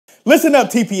Listen up,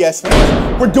 TPS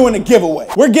fans. We're doing a giveaway.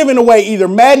 We're giving away either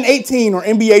Madden 18 or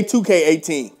NBA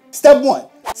 2K18. Step 1,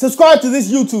 subscribe to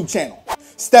this YouTube channel.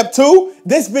 Step 2,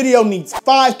 this video needs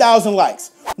 5,000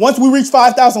 likes. Once we reach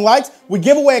 5,000 likes, we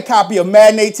give away a copy of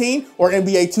Madden 18 or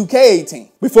NBA 2K18.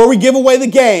 Before we give away the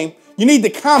game, you need to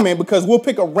comment because we'll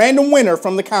pick a random winner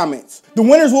from the comments. The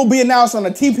winners will be announced on the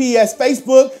TPS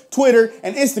Facebook, Twitter,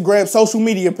 and Instagram social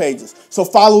media pages, so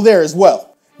follow there as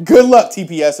well. Good luck,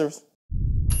 TPSers.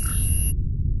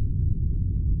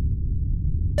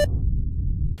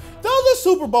 Though the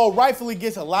Super Bowl rightfully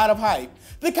gets a lot of hype,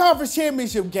 the conference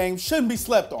championship game shouldn't be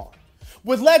slept on.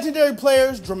 With legendary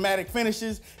players, dramatic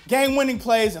finishes, game-winning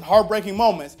plays, and heartbreaking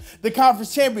moments, the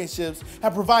conference championships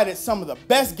have provided some of the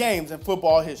best games in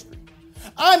football history.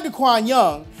 I'm DeQwan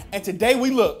Young, and today we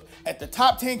look at the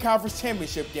top 10 conference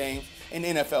championship games in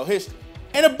NFL history.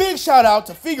 And a big shout out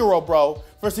to Figaro Bro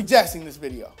for suggesting this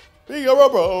video. Figaro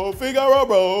Bro, Figaro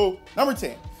Bro. Number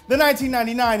 10, the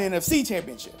 1999 NFC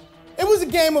Championship. It was a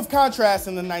game of contrast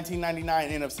in the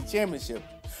 1999 NFC Championship.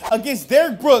 Against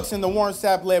Derrick Brooks and the Warren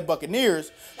Sapp-led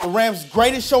Buccaneers, the Rams'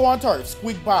 greatest show on turf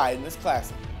squeaked by in this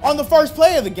classic. On the first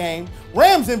play of the game,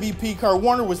 Rams MVP Kurt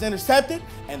Warner was intercepted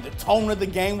and the tone of the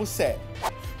game was set.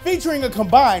 Featuring a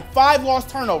combined 5 lost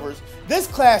turnovers, this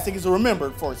classic is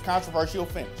remembered for its controversial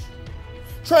finish.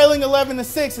 Trailing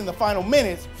 11-6 in the final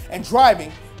minutes and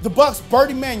driving, the Bucs' Burt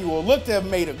Emanuel looked to have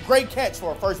made a great catch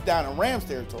for a first down in Rams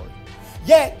territory.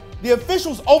 Yet, the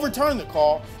officials overturned the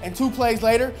call, and 2 plays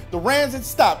later, the Rams had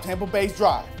stopped Tampa Bay's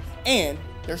drive and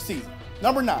their season.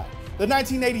 Number 9, the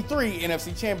 1983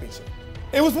 NFC Championship.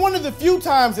 It was one of the few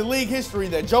times in league history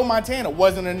that Joe Montana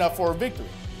wasn't enough for a victory.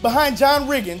 Behind John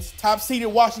Riggins, top-seeded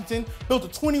Washington built a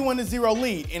 21-0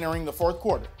 lead entering the fourth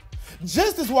quarter.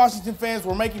 Just as Washington fans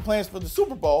were making plans for the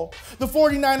Super Bowl, the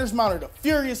 49ers mounted a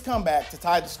furious comeback to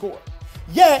tie the score.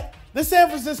 Yet, the San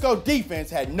Francisco defense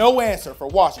had no answer for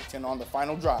Washington on the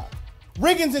final drive.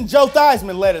 Riggins and Joe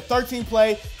Theismann led a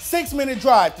 13-play, 6-minute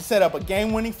drive to set up a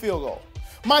game-winning field goal.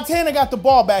 Montana got the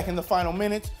ball back in the final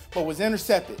minutes, but was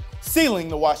intercepted, sealing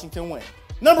the Washington win.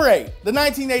 Number 8, the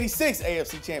 1986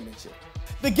 AFC Championship.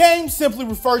 The game, simply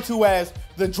referred to as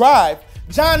The Drive,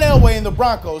 John Elway and the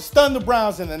Broncos stunned the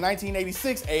Browns in the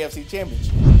 1986 AFC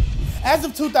Championship. As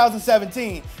of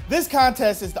 2017, this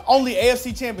contest is the only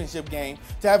AFC Championship game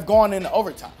to have gone into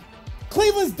overtime.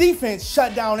 Cleveland's defense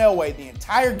shut down Elway the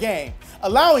entire game,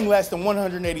 allowing less than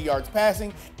 180 yards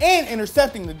passing and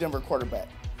intercepting the Denver quarterback.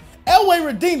 Elway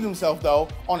redeemed himself, though,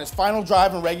 on his final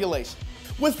drive in regulation.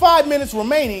 With 5 minutes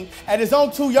remaining at his own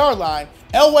 2-yard line,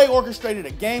 Elway orchestrated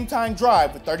a game-tying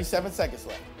drive with 37 seconds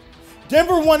left.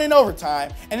 Denver won in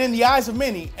overtime, and in the eyes of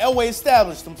many, Elway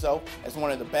established himself as one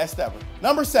of the best ever.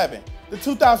 Number 7, the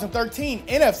 2013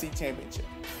 NFC Championship.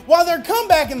 While their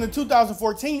comeback in the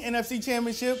 2014 NFC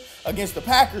Championship against the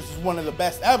Packers was one of the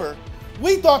best ever,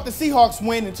 we thought the Seahawks'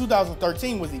 win in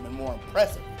 2013 was even more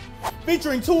impressive.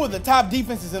 Featuring 2 of the top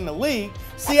defenses in the league,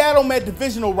 Seattle met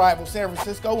divisional rival San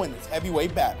Francisco in this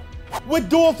heavyweight battle. With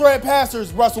dual-threat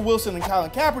passers Russell Wilson and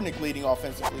Colin Kaepernick leading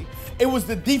offensively, it was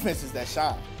the defenses that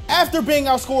shined. After being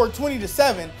outscored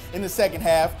 20-7 in the second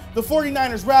half, the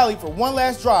 49ers rallied for one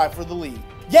last drive for the lead.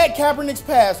 Yet Kaepernick's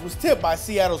pass was tipped by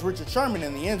Seattle's Richard Sherman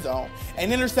in the end zone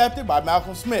and intercepted by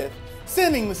Malcolm Smith,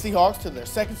 sending the Seahawks to their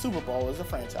second Super Bowl as a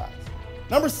franchise.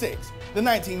 Number 6, the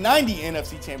 1990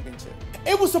 NFC Championship.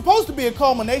 It was supposed to be a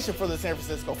culmination for the San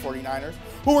Francisco 49ers,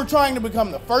 who were trying to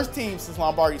become the first team since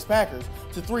Lombardi's Packers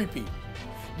to three-peat.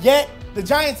 Yet, the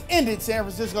Giants ended San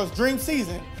Francisco's dream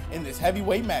season in this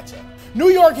heavyweight matchup. New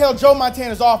York held Joe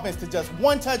Montana's offense to just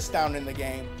 1 touchdown in the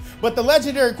game, but the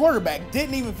legendary quarterback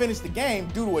didn't even finish the game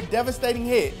due to a devastating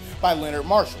hit by Leonard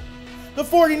Marshall. The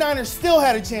 49ers still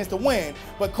had a chance to win,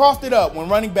 but coughed it up when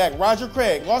running back Roger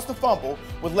Craig lost a fumble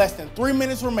with less than 3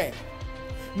 minutes remaining.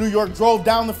 New York drove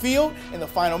down the field in the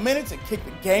final minutes and kicked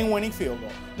the game-winning field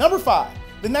goal. Number 5,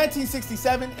 the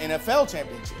 1967 NFL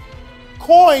Championship.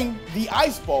 Coined the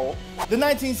Ice Bowl, the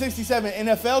 1967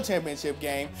 NFL Championship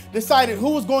game decided who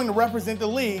was going to represent the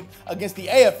league against the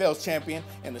AFL's champion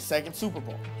in the second Super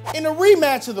Bowl. In a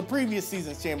rematch of the previous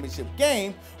season's championship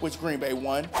game, which Green Bay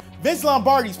won, Vince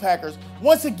Lombardi's Packers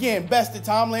once again bested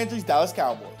Tom Landry's Dallas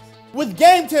Cowboys. With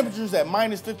game temperatures at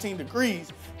 -15 degrees,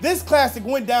 this classic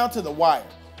went down to the wire.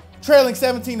 Trailing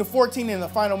 17-14 in the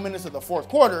final minutes of the fourth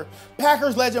quarter,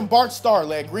 Packers legend Bart Starr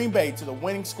led Green Bay to the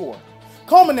winning score,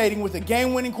 culminating with a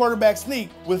game-winning quarterback sneak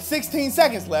with 16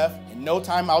 seconds left and no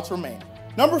timeouts remaining.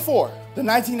 Number 4, the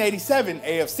 1987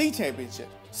 AFC Championship.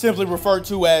 Simply referred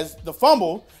to as the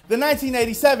Fumble, the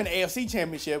 1987 AFC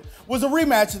Championship was a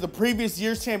rematch of the previous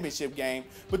year's championship game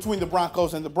between the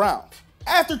Broncos and the Browns.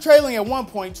 After trailing at one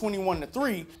point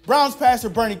 21-3, Browns passer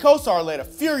Bernie Kosar led a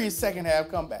furious second half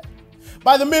comeback.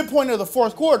 By the midpoint of the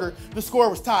fourth quarter, the score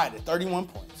was tied at 31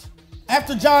 points.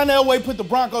 After John Elway put the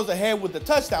Broncos ahead with the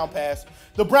touchdown pass,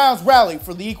 the Browns rallied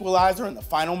for the equalizer in the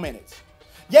final minutes.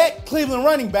 Yet, Cleveland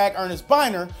running back Ernest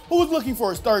Biner, who was looking for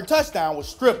his third touchdown, was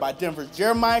stripped by Denver's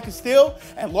Jeremiah Castille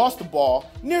and lost the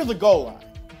ball near the goal line.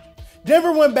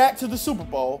 Denver went back to the Super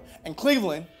Bowl, and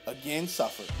Cleveland again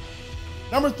suffered.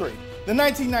 Number 3, the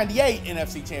 1998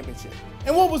 NFC Championship.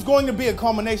 In what was going to be a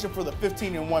culmination for the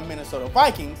 15-1 Minnesota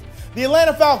Vikings, the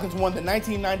Atlanta Falcons won the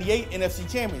 1998 NFC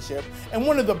Championship and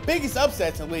one of the biggest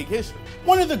upsets in league history.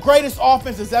 One of the greatest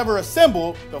offenses ever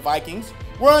assembled, the Vikings,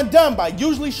 were undone by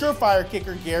usually surefire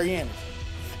kicker Gary Anderson.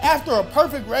 After a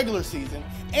perfect regular season,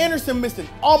 Anderson missed an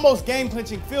almost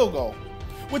game-clinching field goal,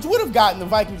 which would have gotten the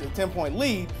Vikings a 10-point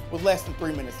lead with less than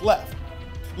 3 minutes left.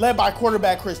 Led by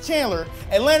quarterback Chris Chandler,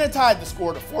 Atlanta tied the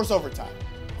score to force overtime.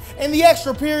 In the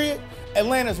extra period,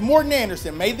 Atlanta's Morton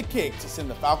Anderson made the kick to send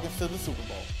the Falcons to the Super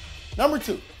Bowl. Number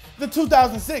 2, the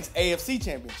 2006 AFC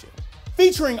Championship.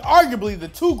 Featuring arguably the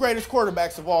two greatest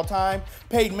quarterbacks of all time,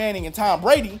 Peyton Manning and Tom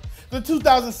Brady, the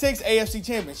 2006 AFC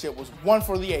Championship was one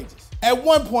for the ages. At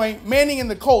one point, Manning and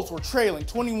the Colts were trailing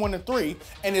 21-3,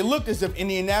 and it looked as if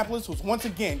Indianapolis was once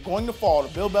again going to fall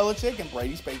to Bill Belichick and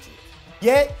Brady's Patriots.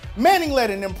 Yet, Manning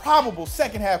led an improbable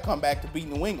second-half comeback to beat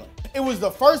New England. It was the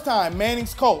first time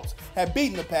Manning's Colts had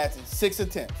beaten the Pats in 6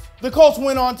 attempts. The Colts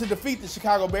went on to defeat the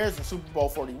Chicago Bears in Super Bowl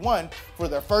 41 for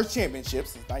their first championship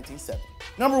since 1970.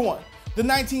 Number 1, the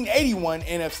 1981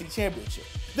 NFC Championship.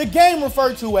 The game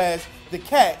referred to as The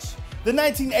Catch, the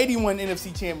 1981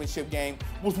 NFC Championship game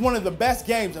was one of the best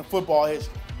games in football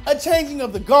history. A changing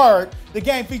of the guard, the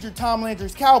game featured Tom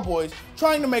Landry's Cowboys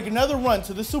trying to make another run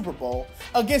to the Super Bowl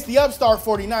against the upstart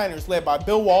 49ers led by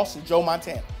Bill Walsh and Joe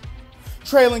Montana.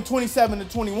 Trailing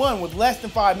 27-21 with less than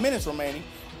 5 minutes remaining,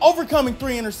 overcoming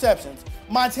 3 interceptions,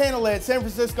 Montana led San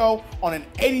Francisco on an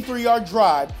 83-yard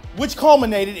drive, which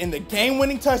culminated in the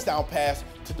game-winning touchdown pass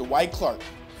to Dwight Clark.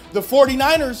 The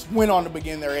 49ers went on to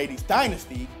begin their 80s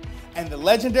dynasty, and the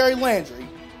legendary Landry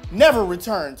never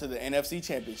returned to the NFC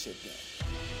Championship game.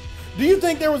 Do you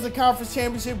think there was a conference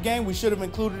championship game we should have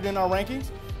included in our rankings?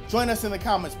 Join us in the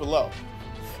comments below.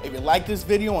 If you liked this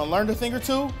video and learned a thing or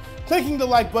two, clicking the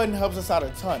like button helps us out a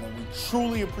ton and we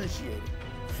truly appreciate it.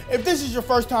 If this is your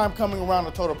first time coming around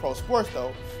to Total Pro Sports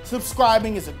though,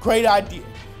 subscribing is a great idea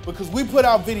because we put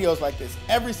out videos like this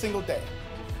every single day.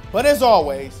 But as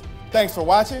always, thanks for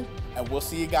watching and we'll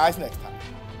see you guys next time.